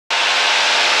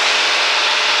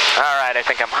right, I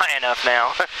think I'm high enough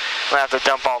now. I'll have to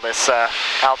dump all this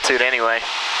altitude anyway.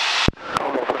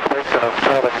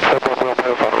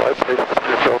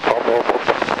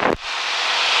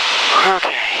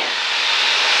 Okay.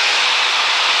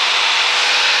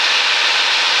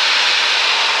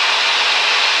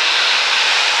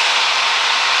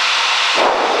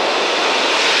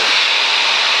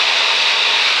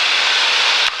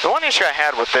 The one issue I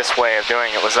had with this way of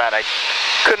doing it was that I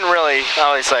couldn't really,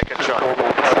 obviously I couldn't show it.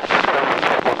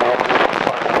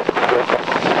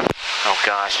 Oh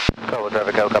gosh. Total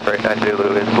traffic helicopter 89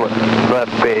 Zulu is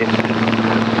left base.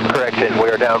 Correction, we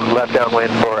are left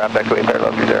downwind for FX way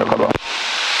parallel 30, call well.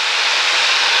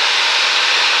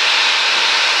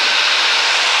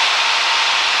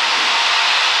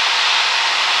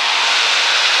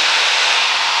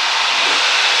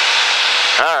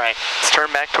 Alright, let's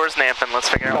turn back towards Nampa and let's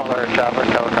figure out. Traffic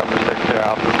helicopter 60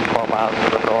 Alpha, 12 miles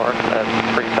to the north at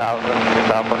 3,000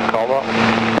 southwest Caldwell.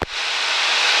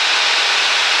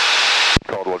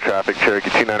 Caldwell traffic, Cherokee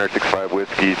 2965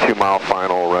 Whiskey, 2 mile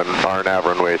final, run RNAV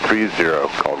runway 30,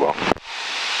 Caldwell.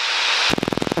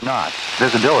 Not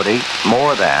visibility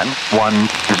more than 10.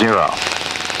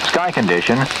 Sky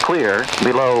condition clear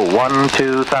below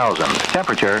 12,000.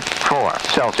 Temperature 4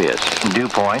 Celsius. Dew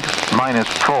point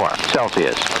 -4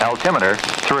 Celsius. Altimeter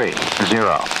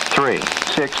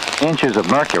 3,036 inches of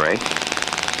mercury.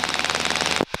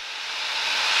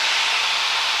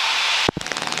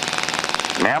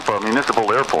 Nampa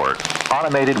Municipal Airport.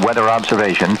 Automated weather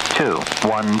observation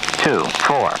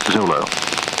 2124 Zulu.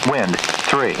 Wind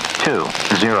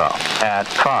 320 at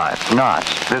 5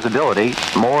 knots. Visibility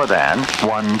more than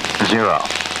 10.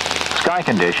 Sky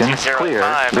condition clear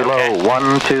below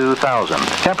 12,000.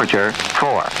 Temperature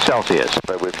 4 Celsius.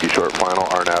 Whiskey short final,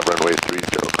 RNAV runway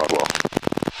 30, Caldwell.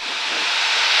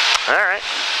 Alright.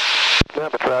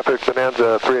 Nampa traffic,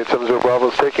 Bonanza 3870 Bravo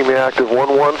is taking me active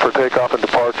 11 for takeoff and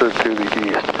departure to the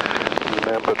east.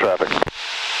 Nampa traffic.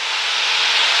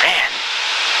 Man.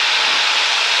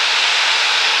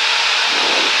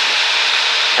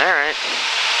 Alright.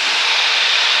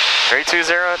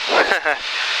 320.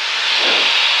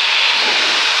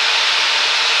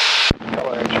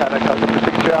 Color traffic helicopter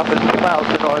 60 Alpha is 2 miles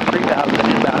to north, 3,000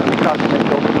 inbound. Crossing the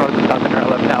Hilton north of Southern Air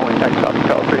left downwind, taxi off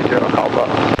Hotel 30 Caldwell.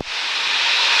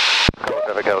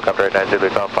 Traffic helicopter 89 Zulu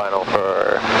on final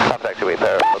for taxiway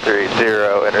parallel 30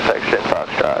 intersection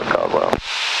Foxtrot Caldwell.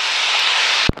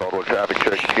 Caldwell traffic,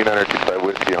 Cherokee 2965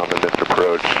 Whiskey on the missed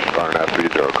approach, RNAV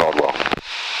 30, Caldwell.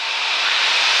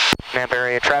 Nampa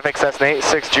area traffic, Cessna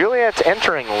 86 Juliet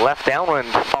entering left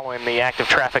downwind following the active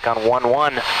traffic on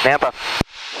 11 Nampa.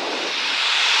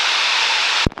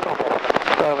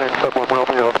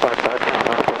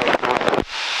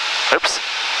 Oops.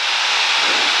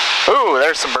 Ooh,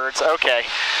 there's some birds. Okay.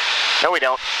 No, we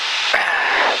don't.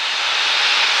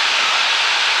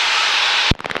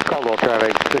 Caldwell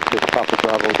traffic 60 Papa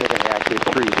Bravo, taking active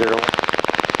 30.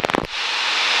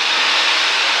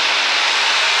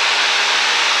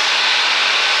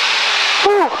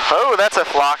 Oh, that's a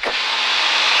flock.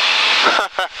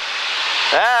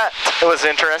 That was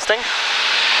interesting.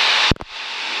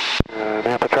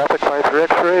 Nampa traffic, 53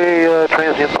 X-ray,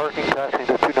 transient parking, passing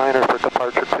to 29er for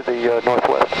departure to the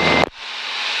northwest.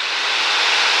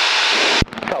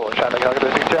 Caldwell traffic,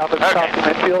 helicopter 60 Alpha, crossing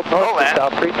midfield, north to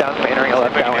south, 3,000, entering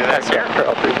 11 downwind, taxi off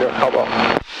Trail 30 Caldwell.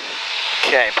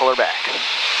 Okay, pull her back.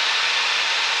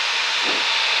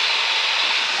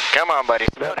 Come on, buddy.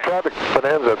 Nampa traffic,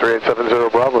 Bonanza 3870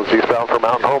 Bravo is eastbound for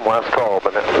Mountain Home, last call,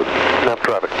 Bonanza, Nampa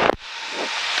traffic.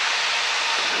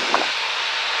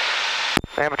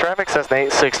 Nampa traffic, Cessna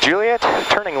 86 Juliet,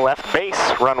 turning left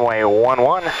base, runway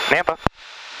 11, Nampa.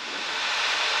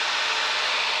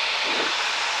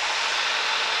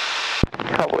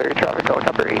 Caldwell area traffic,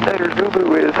 helicopter 89er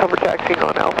Zulu is hover taxiing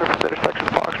on Alpha from the intersection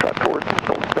Foxtrot towards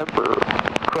November,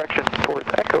 correction, towards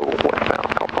Echo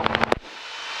westbound, Caldwell.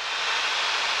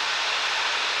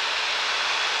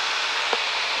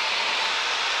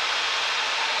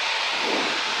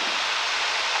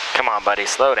 Come on, buddy,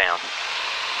 slow down.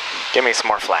 Give me some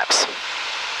more flaps.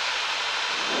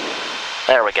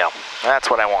 There we go. That's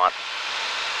what I want.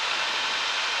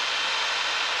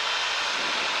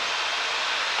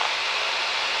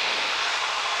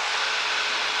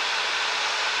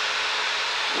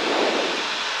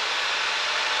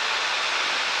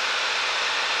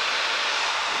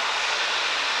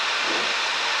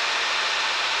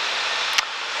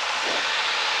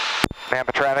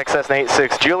 Nampa traffic, Cessna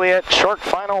 86 Juliet, short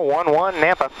final 11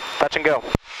 Nampa, touch and go.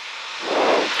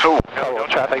 Oh, Caldwell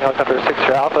traffic, helicopter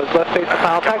 60 Alpha is left face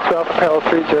final, taxi off parallel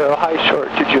 30, high short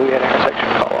to Juliet intersection,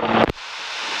 Caldwell.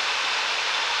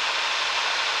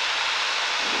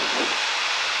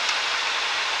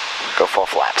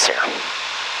 flaps here.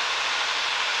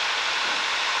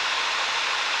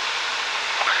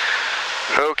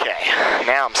 Okay,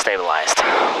 now I'm stabilized.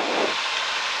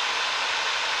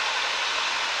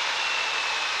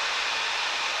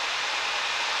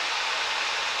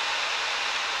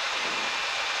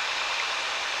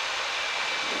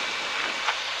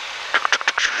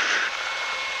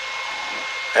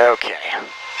 Okay.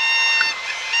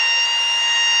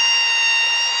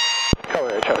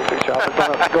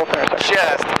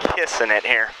 Just kissing it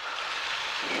here.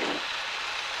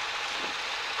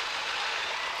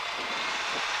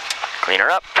 Clean her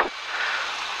up.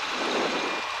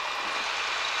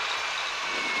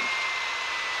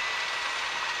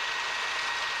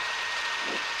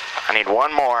 I need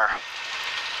one more.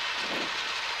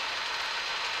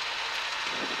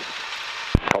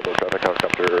 Caldwell traffic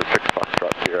helicopter 6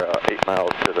 Foxtrot Sierra, 8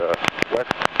 miles to the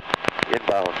west,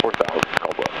 inbound 4000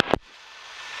 Caldwell.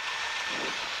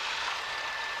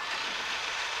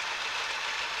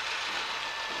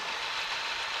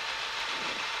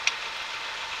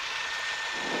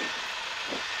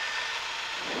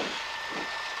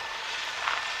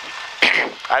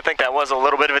 I think that was a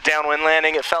little bit of a downwind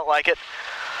landing. It felt like it.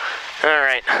 All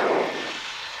right.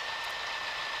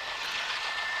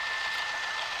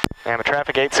 Nampa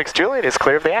traffic 86 Juliet is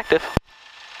clear of the active.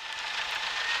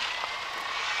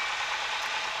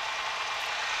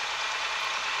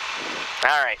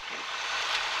 All right.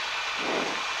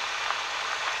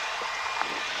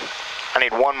 I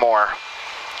need one more.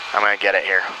 I'm gonna get it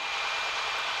here.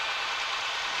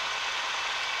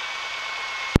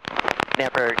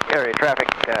 Nampa area traffic,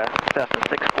 Cessna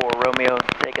 64 Romeo,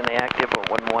 taking the active for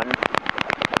 11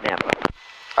 Nampa.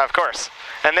 Of course.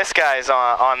 And this guy's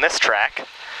on this track.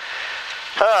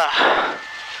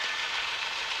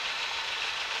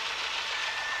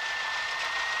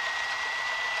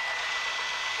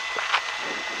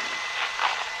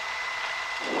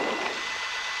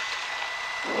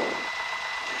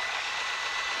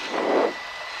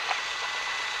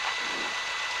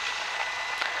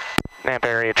 Nampa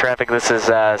area traffic, this is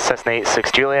Cessna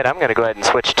 86 Juliet. I'm going to go ahead and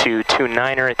switch to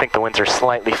 29er. I think the winds are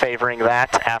slightly favoring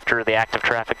that after the active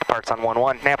traffic departs on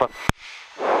 11. Nampa.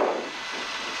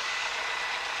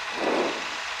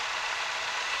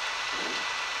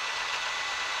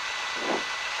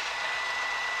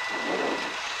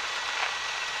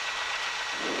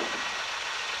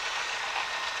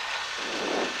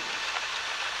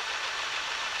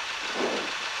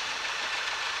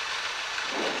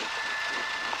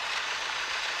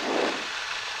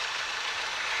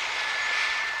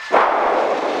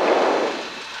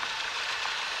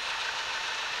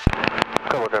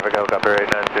 Traffic helicopter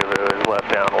 890 is left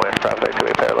downwind, traffic to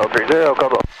a parallel 30,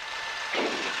 Caldwell.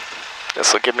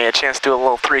 This will give me a chance to do a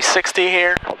little 360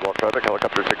 here. Caldwell traffic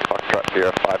helicopter 6 Foxtrot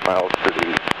Sierra, 5 miles to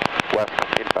the west,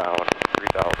 inbound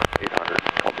 3800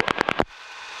 Caldwell.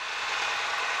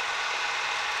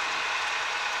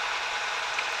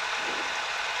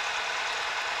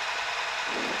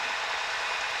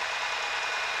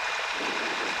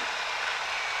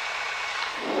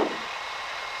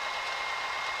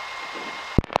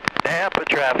 Nampa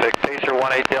traffic, Pacer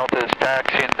 18 Delta is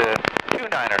taxiing to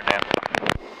 29er Nampa.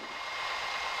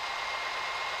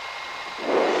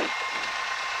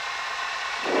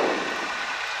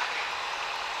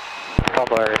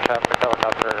 Caldwell area traffic,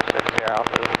 helicopter 60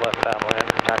 Alpha is left downwind,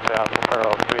 taxi out to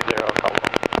parallel 30 Caldwell.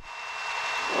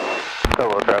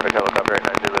 Caldwell traffic, helicopter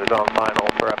 890 is on final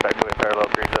for effectively parallel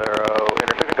 30,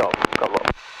 intersection Caldwell.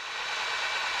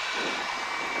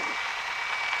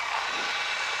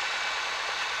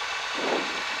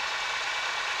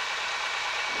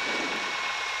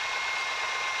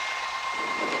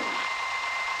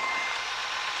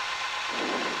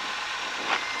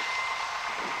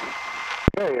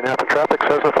 Okay, Nampa traffic,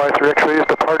 Cessna 53 X-ray is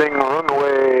departing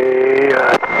runway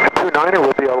 29er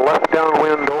will be a left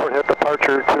downwind overhead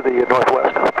departure to the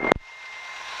northwest.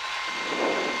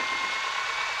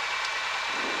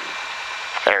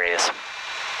 There he is.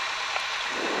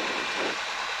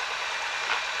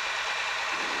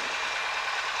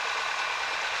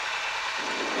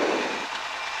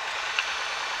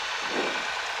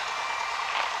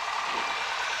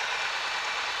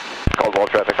 Caldwell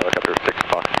traffic, helicopter 6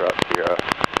 Foxtrot Sierra,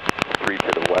 3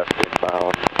 to the west,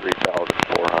 inbound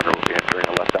 3400 will be entering a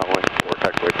left downwind for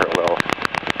taxiway parallel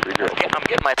 30. I'm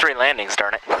getting my 3 landings,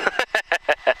 darn it.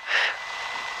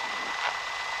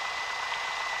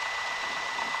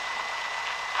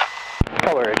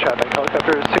 Caldwell area traffic,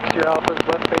 helicopter 60 Alpha is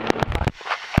left base,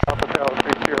 Alpha parallel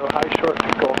 30, high short to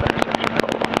Gulf intersection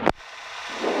Caldwell.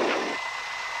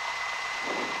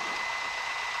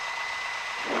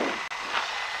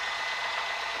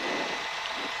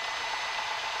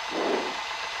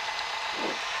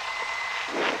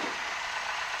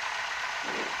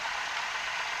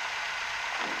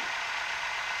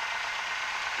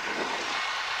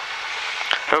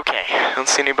 Okay, don't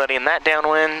see anybody in that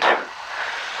downwind.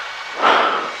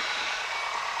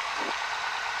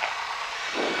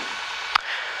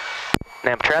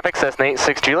 Nampa traffic, Cessna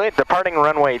 86 Juliet, departing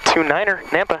runway 29er,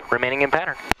 Nampa, remaining in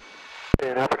pattern.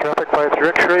 Okay, Nampa traffic 53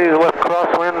 X-ray, left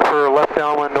crosswind for left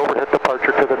downwind overhead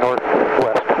departure to the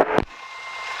northwest.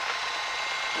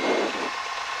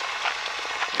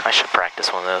 I should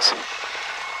practice one of those.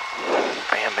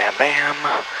 Bam, bam, bam.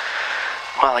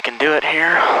 While I can do it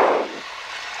here.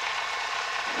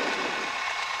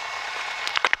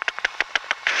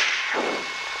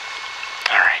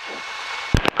 Alright.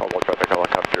 Caldwell traffic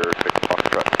helicopter 6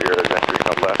 Foxtrot Sierra is entering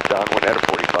a left downwind at a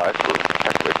 45 for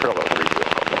taxiway parallel 30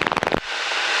 Caldwell.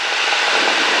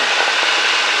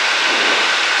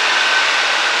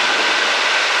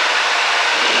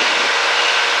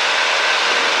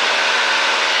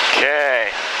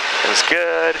 Okay, it was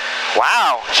good.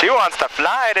 Wow, she wants to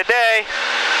fly today.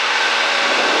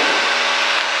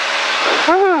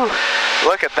 Whew,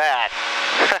 look at that.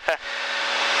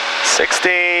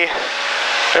 60,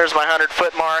 there's my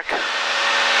 100-foot mark.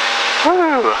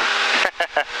 Whew.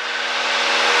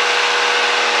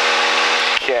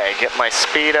 Okay, get my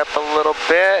speed up a little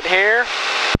bit here.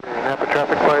 Nampa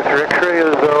traffic 53 X-ray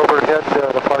is overhead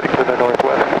departing to the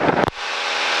northwest.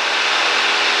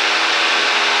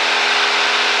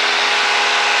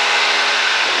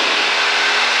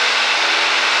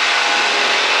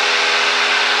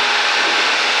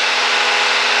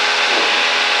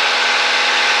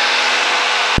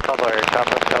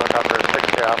 Helicopter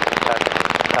 6 down,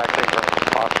 taxi from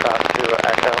Foxtrot to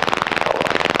Echo.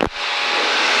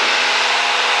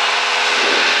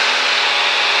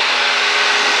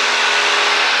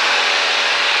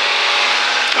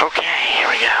 Okay, here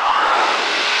we go.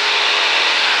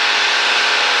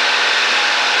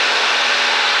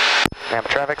 Nampa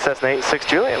traffic, Cessna 86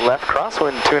 Juliet, left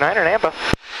crosswind 29er Nampa.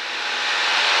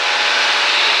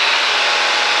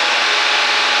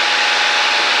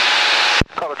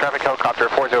 Traffic helicopter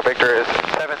 40 Victor is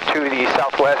 7 to the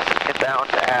southwest, inbound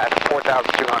at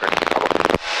 4,200.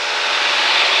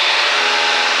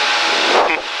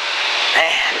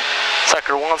 Man,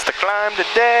 sucker wants to climb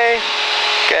today.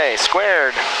 Okay,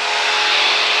 squared.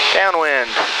 Downwind.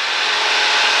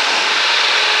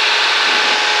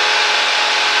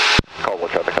 Caldwell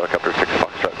traffic helicopter 6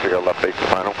 Foxtrot Sierra left base to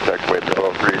final, taxiway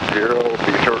parallel 30,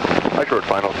 be short, high short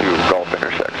final to Golf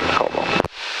intersection, Caldwell.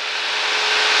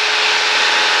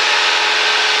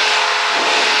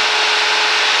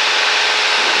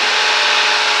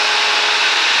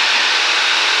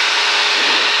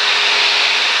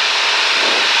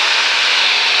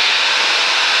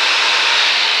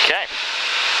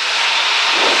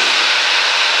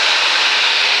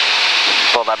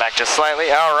 Pull that back just slightly.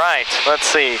 All right, let's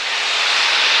see.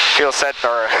 Fuel set,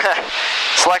 or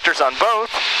selectors on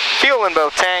both. Fuel in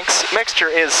both tanks. Mixture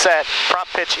is set. Prop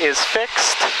pitch is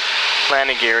fixed.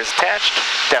 Landing gear is attached.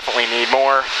 Definitely need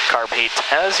more. Carb heat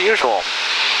as usual.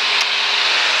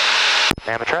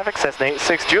 Nampa traffic, Cessna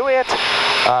 86 Juliet.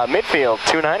 Midfield,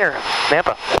 29er,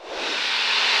 Nampa.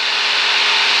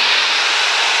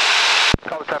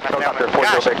 Helicopter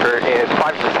 40 Victor is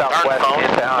 5 to the southwest,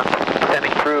 inbound,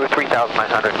 sending through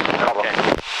 3,900. Okay.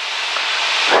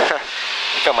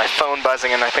 Got my phone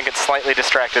buzzing and I think it slightly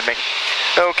distracted me.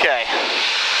 Okay.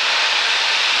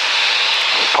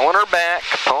 Pulling her back,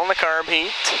 pulling the carb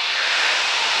heat.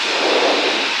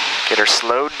 Get her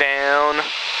slowed down.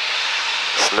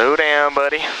 Slow down,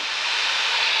 buddy.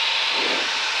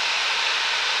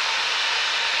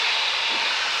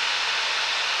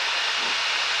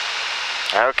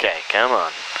 Okay, come on.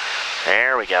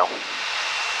 There we go.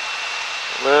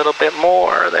 A little bit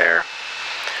more there.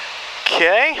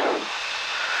 Okay.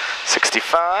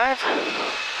 65.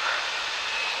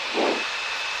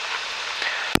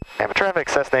 Nampa traffic,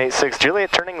 Cessna 86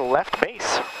 Juliet, turning left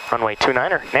base. Runway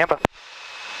 29er, Nampa.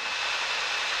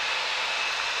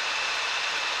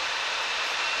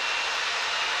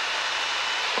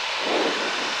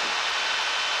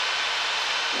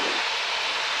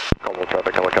 Caldwell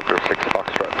traffic helicopter 6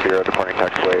 Foxtrot Sierra departing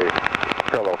taxiway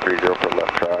parallel 30 for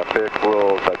left traffic.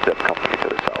 Will zip company to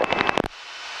the south.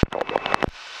 Caldwell.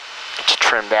 Get you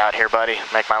trimmed out here, buddy.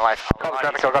 Make my life a lot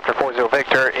Traffic easier. helicopter 40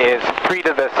 Victor is 3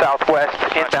 to the southwest,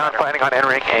 inbound, planning on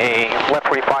entering a left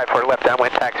 45 for left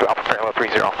downwind taxi, Alpha parallel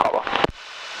 30, Caldwell.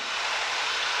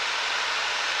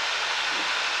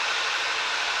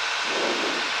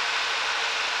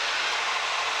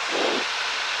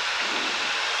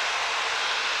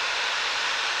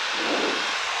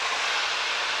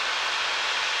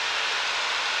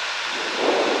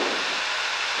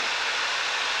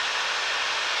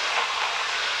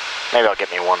 Maybe I'll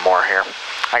get me one more here.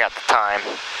 I got the time.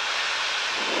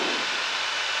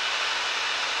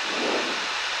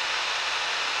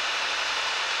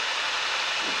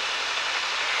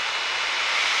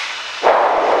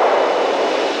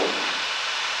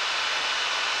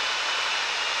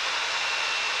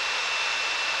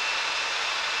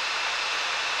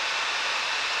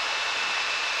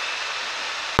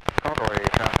 Runway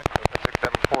traffic,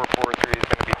 67443 is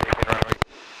going to be taking runway.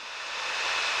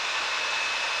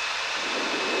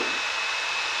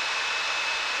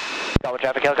 Bravo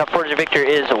traffic, helicopter 4 Victor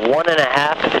is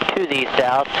 1.5 to the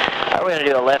south. We're going to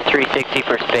do a left 360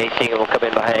 for spacing and we'll come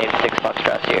in behind 6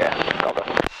 Foxtrot Sierra. Bravo.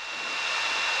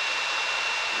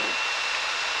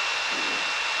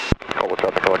 Bravo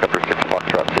traffic, helicopter 6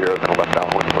 Foxtrot Sierra, then a left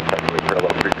downwind for taxiway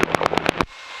parallel 30 Bravo.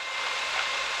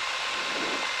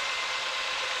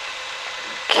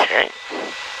 Okay.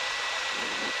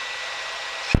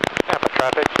 Nampa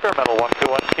traffic, experimental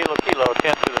 121 Kilo Kilo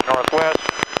 10 to the northwest,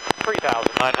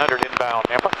 3,900 inbound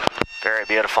Nampa. Very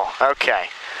beautiful. Okay.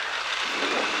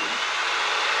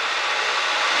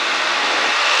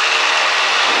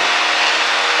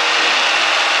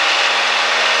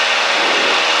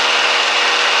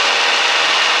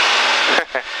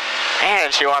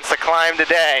 Man, she wants to climb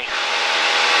today.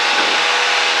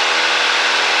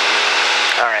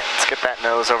 All right, let's get that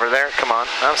nose over there. Come on.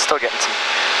 I'm still getting some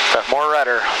stuff. More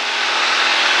rudder.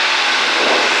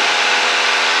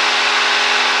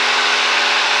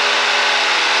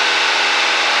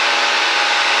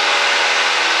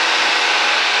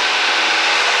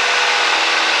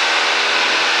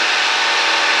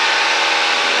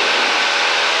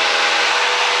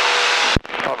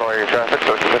 Runway traffic,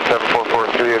 so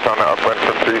 7443 is on the upwind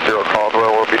from 30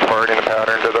 Caldwell. We'll be departing the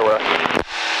pattern to the west.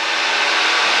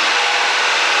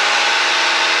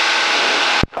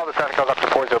 Caldwell traffic goes up to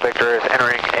 40 Victor is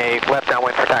entering a left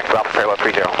downwind for taxi Alpha parallel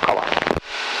 30. Call on.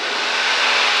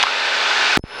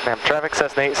 Nampa traffic,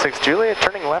 Cessna 86 Juliet,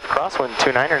 turning left crosswind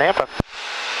 29er Nampa.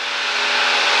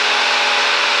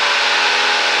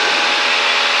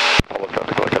 Caldwell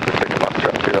traffic, helicopter 6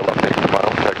 Foxtrot Sierra, left 8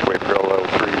 mile, taxiway parallel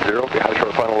 30, behind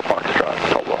short final of Foxtrot,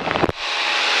 Caldwell.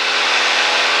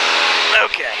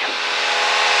 Okay.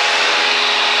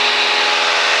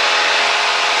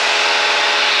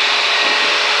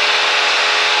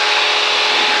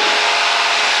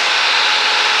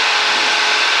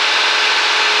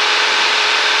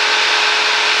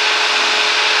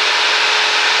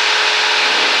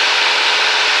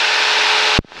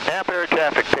 Nampa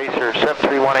traffic, Pacer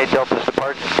 7318 Delta's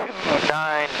departing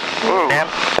 29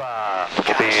 Nampa.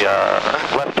 Will be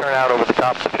left turn out over the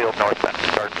top of the field northbound.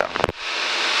 Start down.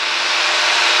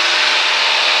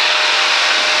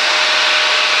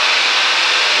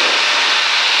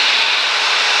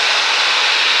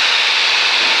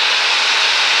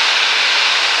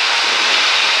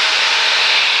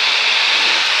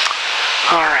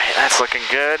 All right, that's looking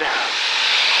good.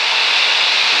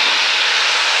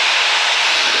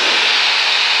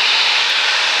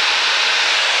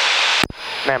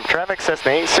 Nampa traffic,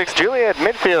 Cessna 86 Juliet,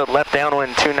 midfield, left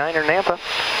downwind 29er Nampa,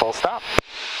 full stop.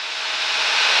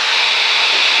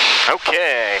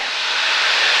 Okay.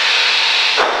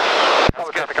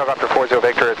 Caldwell traffic goes up to 40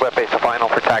 Victor is left base to final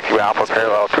for taxi Alpha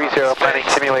parallel 30, planning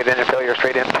simulate engine failure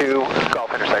straight into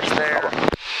Gulf intersection. There.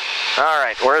 All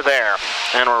right, we're there,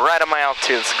 and we're right on my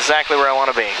altitude. It's exactly where I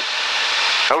want to be.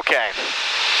 Okay.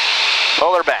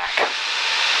 Pull her back.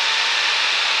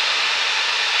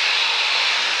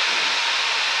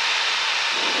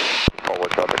 Caldwell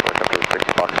traffic, helicopter 6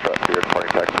 Foxtrot Sierra,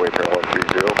 departing taxiway parallel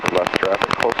 30, left traffic,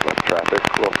 close left traffic,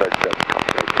 close side step,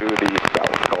 to the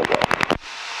south, Caldwell.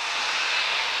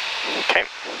 Okay.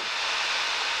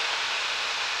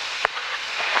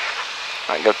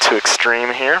 I go too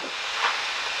extreme here.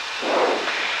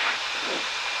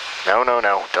 No, no,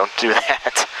 no, don't do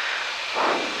that.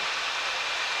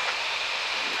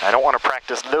 I don't want to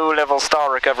practice low-level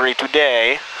stall recovery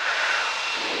today.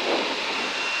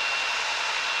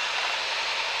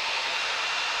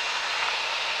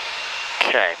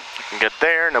 Okay, I can get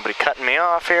there, nobody cutting me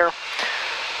off here.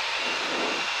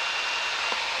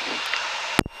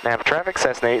 Nampa traffic,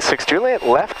 Cessna 86 Juliet,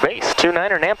 left base,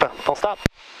 29er Nampa, full stop.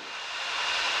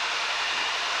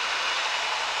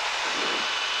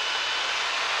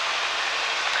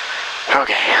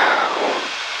 Okay.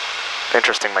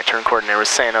 Interesting, my turn coordinator was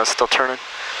saying I was still turning.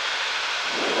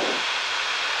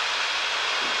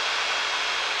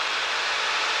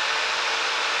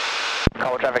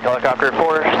 Caldwell traffic, helicopter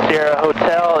 4 Sierra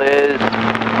Hotel is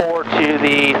 4 to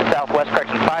the southwest,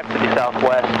 correction 5 to the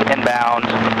southwest, inbound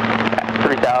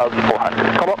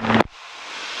 3,400. Caldwell.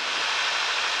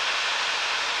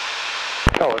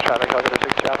 Caldwell traffic, helicopter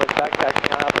 6 traffic, back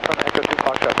taxiing on Alpha from Echo 2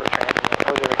 Foxtrot for training.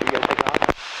 Closure, if you guys take off.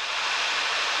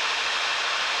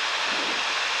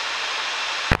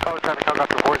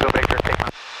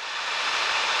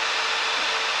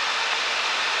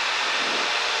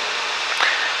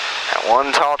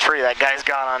 that guy's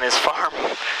got on his farm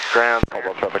grounds.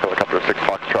 Cobalt traffic helicopter 6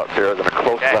 Foxtrot Sierra, then a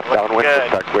close Okay, left looking downwind,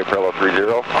 good. taxiway parallel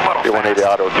 30, B180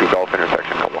 auto to Gulf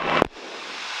intersection, Cobalt.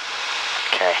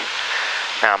 Okay,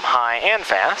 now I'm high and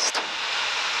fast.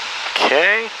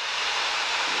 Okay.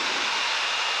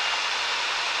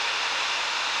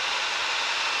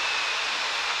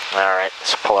 All right,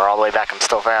 just pull her all the way back. I'm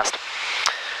still fast.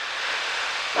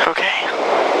 Okay.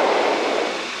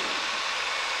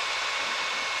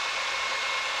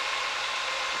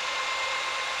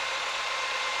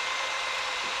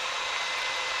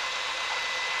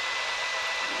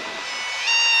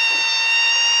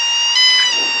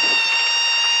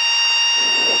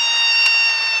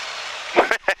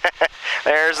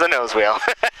 There's the nose wheel.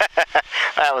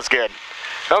 That was good.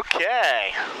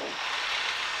 Okay.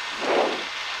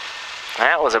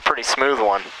 That was a pretty smooth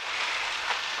one.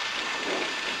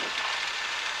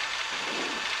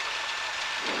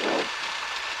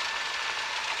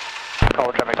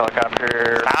 Cobalt traffic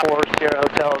helicopter 4 Sierra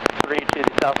Hotels 3 to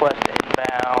the southwest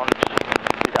inbound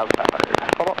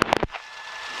 2,500. Cobalt.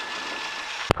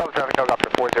 Cobalt traffic helicopter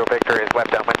 40 Victor is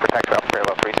left downwind for taxi route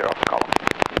parallel 30. Cobalt.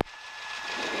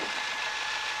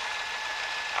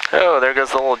 Oh, there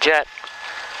goes the little jet.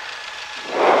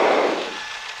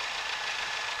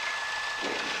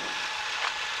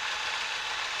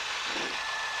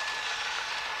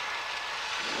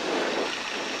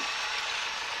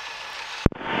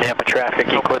 Nampa traffic,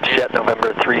 Eclipse Jet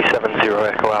November 370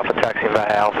 Echo Alpha, taxiing via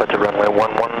Alpha to runway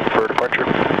 11 for departure.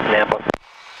 Nampa.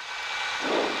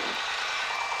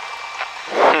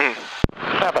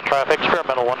 Nampa traffic,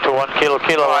 experimental 121 Kilo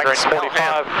Kilo, Oh, I can entering smell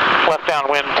 45, left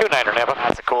downwind 29er Nampa.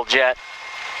 That's a cool jet.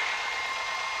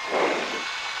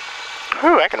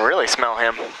 Ooh, I can really smell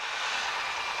him.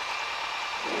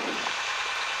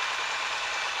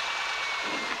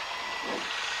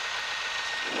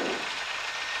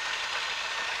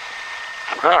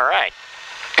 All right.